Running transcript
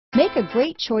Make a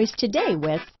great choice today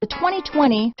with the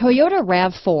 2020 Toyota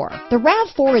RAV4. The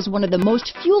RAV4 is one of the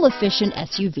most fuel-efficient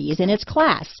SUVs in its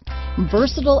class.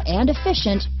 Versatile and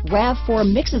efficient,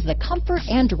 RAV4 mixes the comfort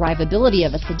and drivability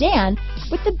of a sedan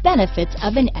with the benefits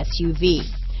of an SUV.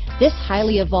 This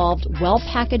highly evolved,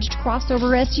 well-packaged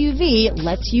crossover SUV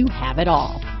lets you have it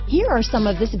all. Here are some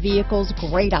of this vehicle's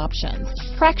great options: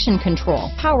 traction control,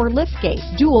 power liftgate,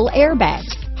 dual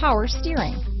airbags, power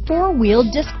steering, four-wheel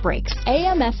disc brakes,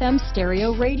 AM/FM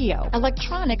stereo radio,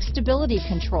 electronic stability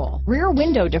control, rear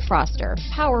window defroster,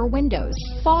 power windows,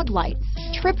 fog lights,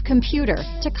 trip computer,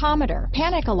 tachometer,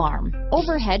 panic alarm,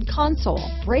 overhead console,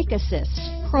 brake assist,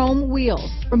 chrome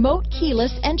wheels, remote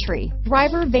keyless entry,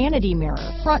 driver vanity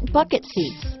mirror, front bucket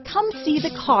seats. Come see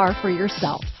the car for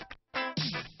yourself.